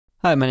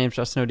Hi, my name is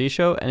Justin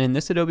Odisho, and in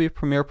this Adobe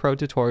Premiere Pro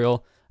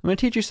tutorial, I'm going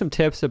to teach you some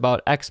tips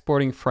about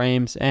exporting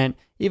frames and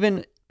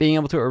even being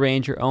able to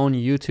arrange your own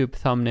YouTube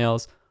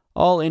thumbnails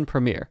all in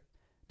Premiere.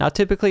 Now,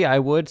 typically, I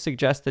would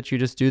suggest that you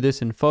just do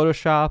this in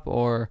Photoshop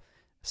or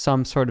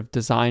some sort of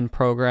design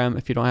program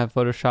if you don't have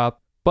Photoshop.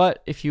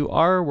 But if you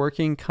are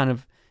working kind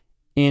of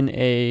in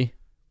a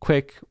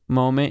quick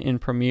moment in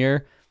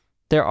Premiere,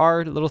 there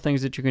are little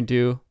things that you can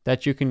do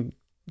that you can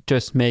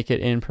just make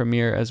it in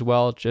Premiere as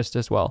well, just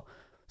as well.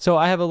 So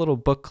I have a little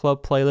book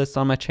club playlist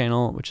on my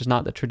channel, which is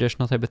not the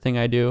traditional type of thing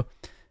I do.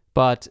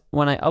 But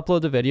when I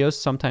upload the videos,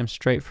 sometimes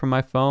straight from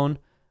my phone,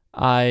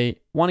 I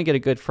want to get a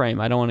good frame.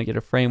 I don't want to get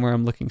a frame where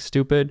I'm looking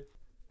stupid.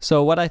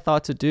 So what I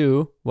thought to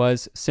do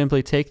was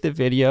simply take the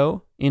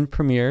video in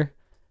Premiere,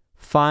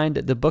 find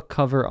the book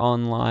cover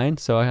online.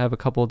 So I have a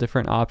couple of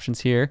different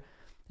options here,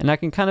 and I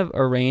can kind of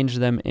arrange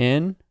them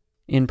in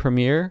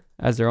Premiere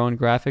as their own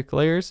graphic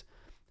layers.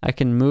 I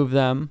can move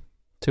them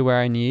to where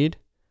I need,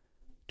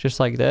 just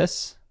like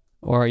this,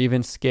 or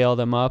even scale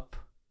them up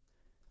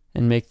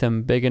and make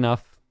them big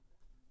enough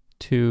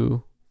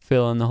to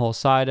fill in the whole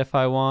side if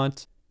I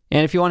want.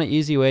 And if you want an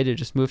easy way to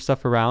just move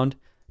stuff around,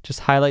 just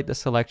highlight the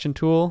selection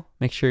tool,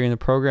 make sure you're in the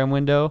program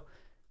window,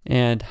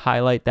 and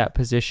highlight that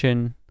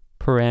position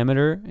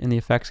parameter in the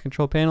effects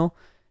control panel,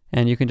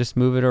 and you can just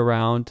move it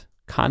around,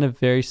 kind of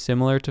very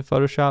similar to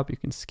Photoshop. You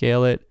can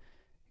scale it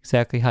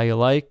exactly how you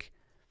like,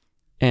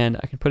 and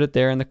I can put it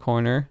there in the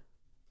corner,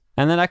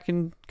 and then I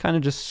can kind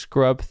of just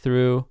scrub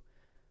through,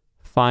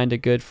 find a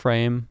good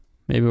frame,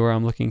 maybe where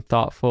I'm looking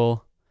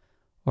thoughtful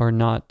or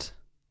not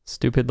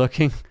stupid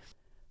looking.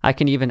 I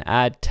can even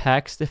add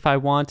text if I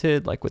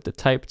wanted, like with the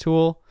type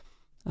tool.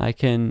 I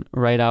can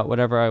write out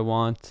whatever I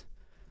want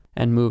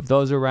and move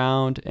those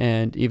around,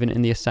 and even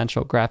in the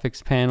essential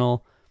graphics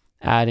panel,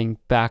 adding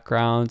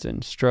backgrounds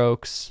and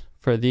strokes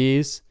for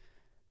these.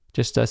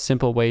 Just a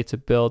simple way to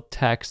build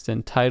text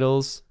and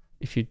titles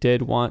if you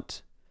did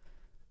want,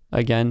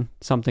 again,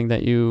 something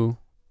that you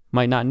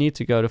might not need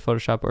to go to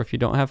Photoshop, or if you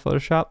don't have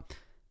Photoshop,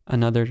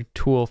 another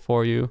tool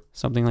for you,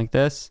 something like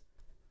this.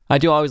 I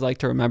do always like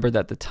to remember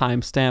that the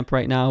timestamp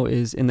right now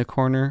is in the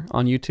corner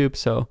on YouTube,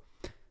 so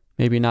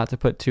maybe not to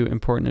put too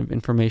important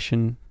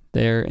information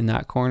there in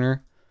that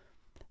corner.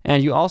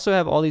 And you also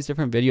have all these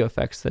different video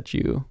effects that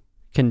you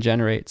can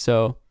generate.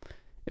 So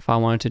if I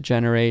wanted to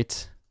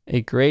generate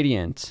a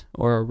gradient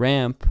or a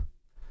ramp,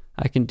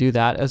 I can do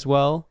that as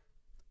well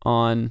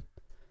on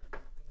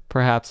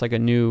perhaps like a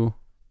new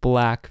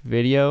black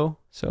video.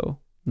 So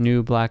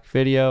new black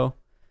video,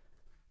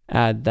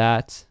 add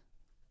that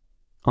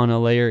on a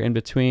layer in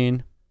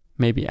between,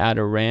 maybe add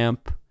a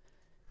ramp,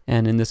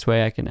 and in this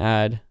way I can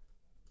add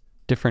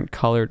different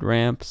colored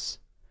ramps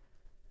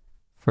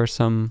for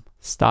some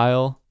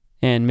style,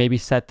 and maybe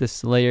set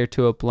this layer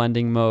to a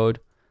blending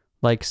mode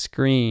like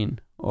screen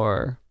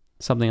or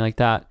something like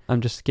that.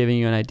 I'm just giving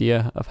you an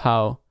idea of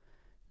how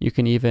you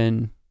can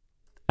even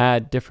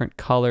add different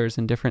colors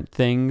and different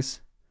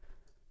things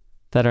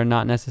that are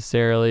not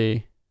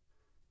necessarily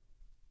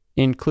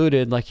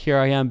included. Like here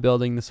I am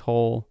building this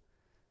whole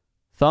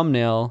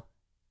thumbnail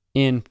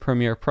in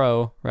Premiere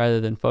Pro rather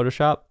than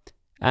Photoshop.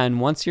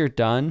 And once you're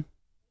done,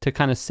 to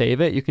kind of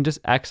save it, you can just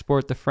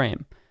export the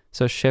frame.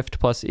 So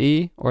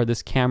Shift+E or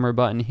this camera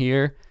button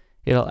here,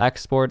 it'll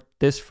export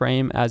this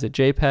frame as a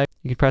JPEG.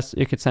 You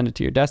can send it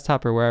to your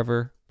desktop or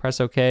wherever,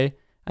 press OK,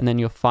 and then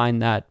you'll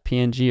find that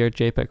PNG or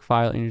JPEG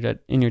file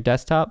in your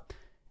desktop.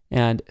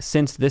 And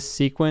since this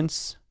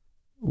sequence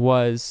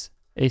was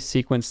a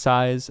sequence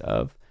size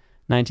of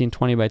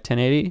 1920 by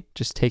 1080,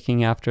 just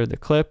taking after the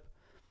clip,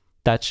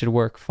 that should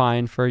work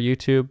fine for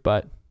YouTube,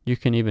 but you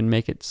can even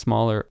make it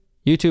smaller.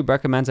 YouTube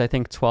recommends, I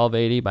think,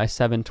 1280 by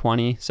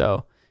 720,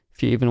 so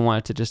if you even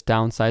wanted to just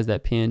downsize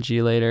that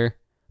PNG later.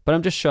 But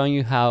I'm just showing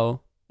you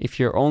how, if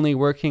you're only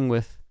working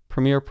with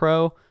Premiere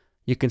Pro,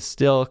 you can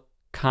still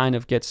kind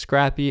of get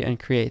scrappy and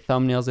create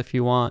thumbnails if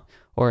you want.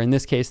 Or in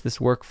this case, this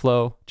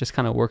workflow just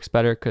kind of works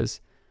better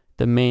because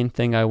the main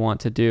thing I want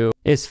to do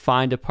is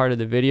find a part of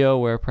the video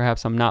where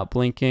perhaps I'm not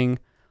blinking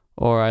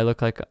or I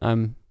look like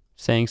I'm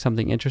saying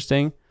something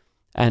interesting,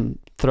 and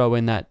throw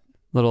in that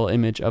little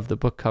image of the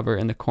book cover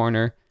in the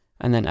corner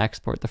and then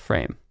export the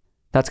frame.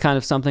 That's kind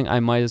of something I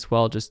might as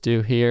well just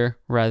do here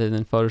rather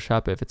than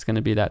Photoshop if it's going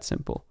to be that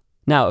simple.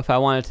 Now, if I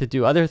wanted to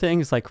do other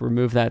things like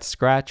remove that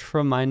scratch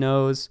from my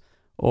nose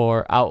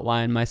or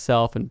outline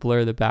myself and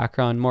blur the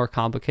background, more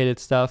complicated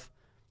stuff,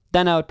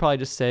 then I would probably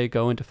just say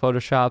go into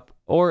Photoshop.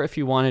 Or if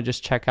you want to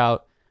just check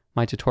out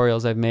my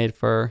tutorials I've made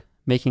for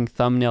making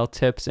thumbnail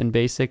tips and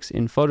basics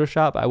in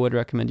Photoshop, I would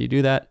recommend you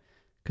do that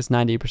because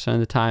 90% of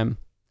the time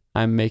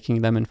I'm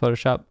making them in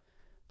Photoshop.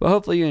 But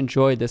hopefully you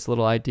enjoyed this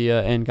little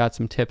idea and got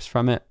some tips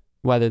from it,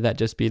 whether that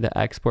just be the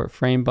export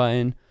frame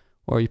button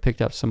or you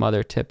picked up some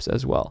other tips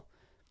as well.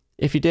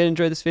 If you did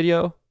enjoy this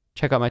video,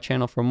 check out my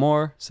channel for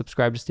more,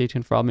 subscribe to stay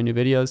tuned for all my new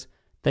videos.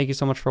 Thank you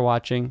so much for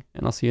watching,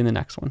 and I'll see you in the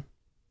next one.